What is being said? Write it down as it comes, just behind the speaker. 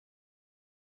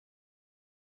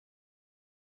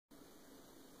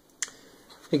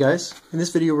Hey guys, in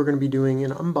this video we're going to be doing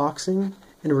an unboxing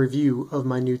and a review of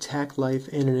my new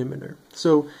Tacklife Anemometer.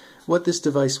 So what this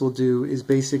device will do is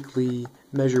basically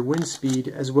measure wind speed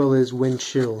as well as wind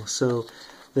chill, so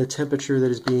the temperature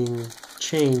that is being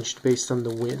changed based on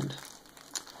the wind.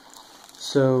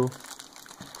 So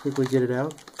quickly get it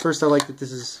out. First, I like that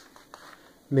this is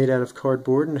made out of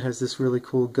cardboard and has this really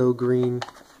cool Go Green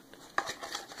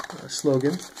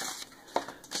slogan.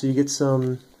 So you get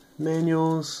some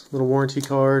manuals, little warranty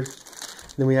card,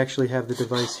 and then we actually have the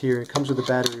device here. It comes with a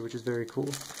battery, which is very cool.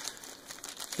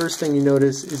 First thing you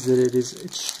notice is that it is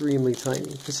extremely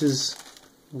tiny. This is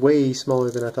way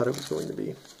smaller than I thought it was going to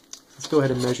be. Let's go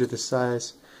ahead and measure the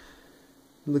size.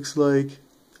 It looks like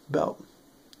about,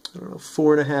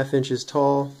 4.5 inches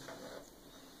tall.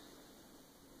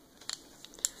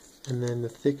 And then the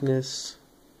thickness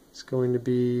is going to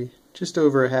be just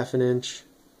over 1/2 inch.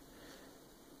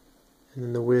 And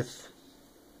then the width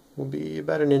will be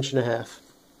about 1.5 inches.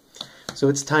 So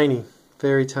it's tiny,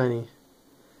 very tiny.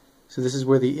 So this is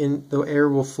where the air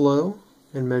will flow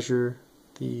and measure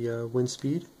the wind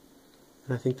speed.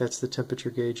 And I think that's the temperature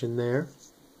gauge in there.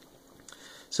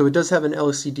 So it does have an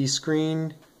LCD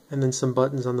screen and then some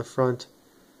buttons on the front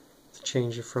to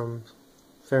change it from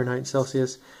Fahrenheit and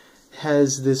Celsius. It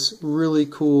has this really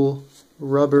cool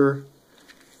rubber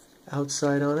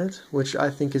outside on it, which I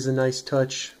think is a nice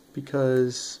touch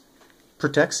because it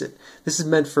protects it. This is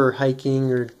meant for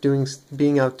hiking or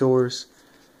being outdoors,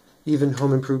 even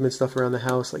home improvement stuff around the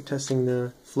house, like testing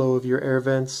the flow of your air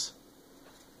vents.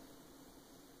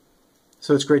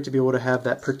 So it's great to be able to have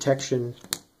that protection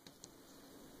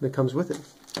that comes with it.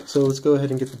 So let's go ahead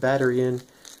and get the battery in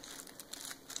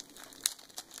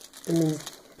and then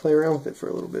play around with it for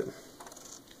a little bit.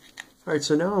 Alright,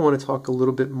 so now I want to talk a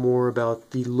little bit more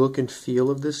about the look and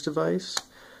feel of this device.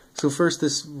 So first,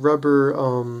 this rubber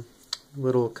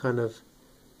little kind of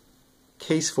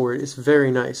case for it is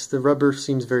very nice. The rubber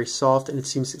seems very soft and it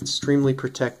seems extremely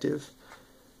protective.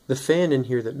 The fan in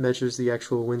here that measures the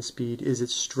actual wind speed is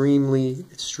extremely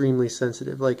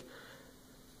sensitive. Like,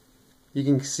 you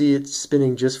can see it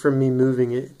spinning just from me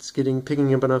moving it. It's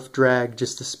picking up enough drag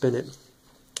just to spin it.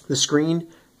 The screen,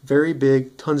 very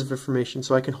big, tons of information.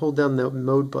 So I can hold down the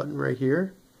mode button right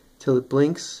here till it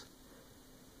blinks.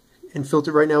 And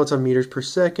filter, right now it's on meters per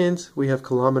second. We have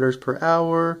kilometers per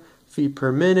hour, feet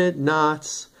per minute,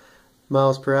 knots,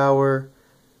 miles per hour,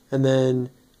 and then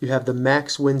you have the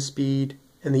max wind speed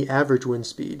and the average wind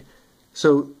speed.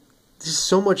 So there's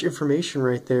so much information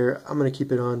right there. I'm going to keep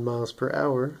it on miles per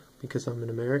hour because I'm in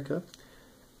America.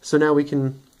 So now we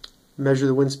can measure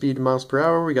the wind speed in miles per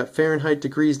hour. We got Fahrenheit,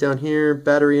 degrees down here,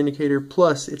 battery indicator,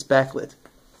 plus it's backlit.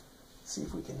 Let's see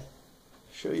if we can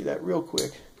show you that real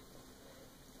quick.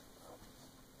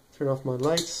 Turn off my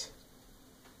lights.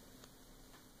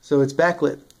 So it's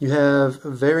backlit. You have a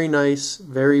very nice,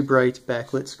 very bright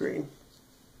backlit screen.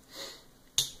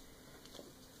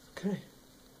 Okay.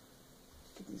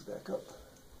 Get these back up.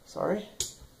 Sorry.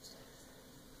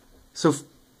 So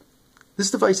this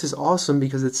device is awesome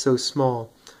because it's so small.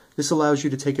 This allows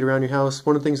you to take it around your house.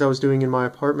 One of the things I was doing in my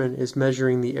apartment is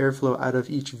measuring the airflow out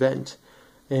of each vent.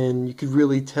 And you could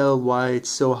really tell why it's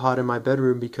so hot in my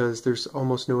bedroom because there's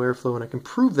almost no airflow, and I can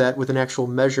prove that with an actual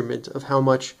measurement of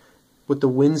what the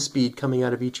wind speed coming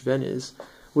out of each vent is,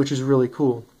 which is really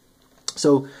cool.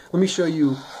 So let me show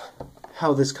you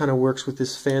how this kind of works with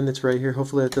this fan that's right here.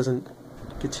 Hopefully that doesn't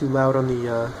get too loud on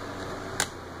the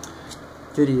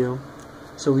video.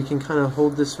 So we can kind of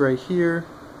hold this right here.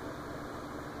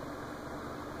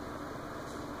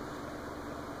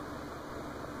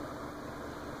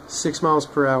 .6 miles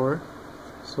per hour,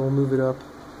 so we'll move it up.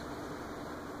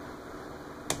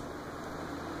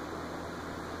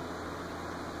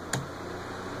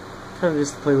 Kind of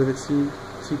just play with it so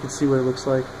you can see what it looks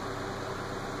like.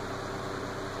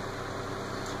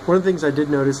 One of the things I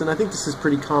did notice, and I think this is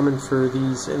pretty common for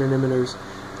these anemometers,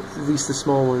 at least the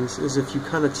small ones, is if you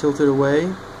kind of tilt it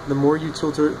away, the more you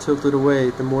tilt it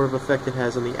away, the more of effect it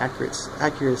has on the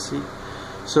accuracy.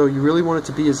 So you really want it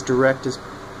to be as direct as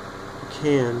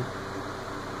can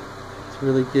to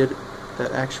really get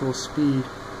that actual speed.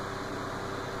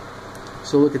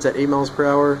 So look, it's at 8 miles per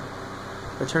hour.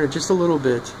 I turn it just a little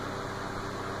bit,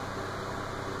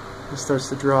 it starts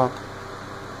to drop.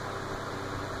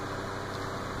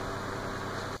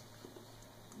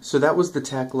 So that was the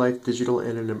Tacklife Digital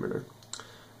Anemometer.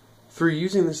 Through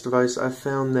using this device, I've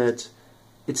found that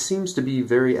it seems to be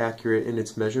very accurate in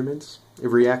its measurements. It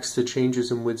reacts to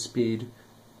changes in wind speed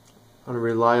on a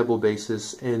reliable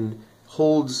basis and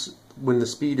holds, when the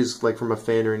speed is like from a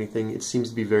fan or anything, it seems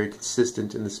to be very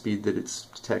consistent in the speed that it's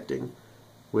detecting,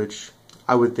 which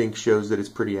I would think shows that it's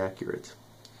pretty accurate.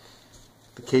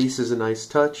 The case is a nice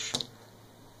touch.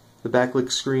 The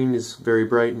backlit screen is very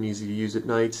bright and easy to use at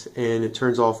night, and it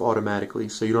turns off automatically,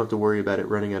 so you don't have to worry about it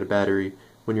running out of battery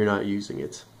when you're not using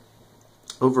it.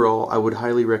 Overall, I would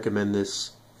highly recommend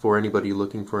this for anybody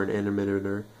looking for an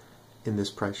anemometer in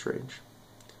this price range.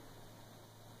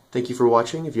 Thank you for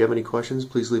watching. If you have any questions,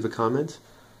 please leave a comment.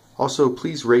 Also,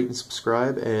 please rate and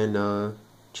subscribe, and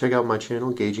check out my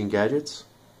channel, Gauging Gadgets.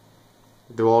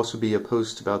 There will also be a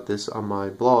post about this on my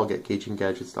blog at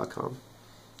gaginggadgets.com.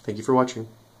 Thank you for watching.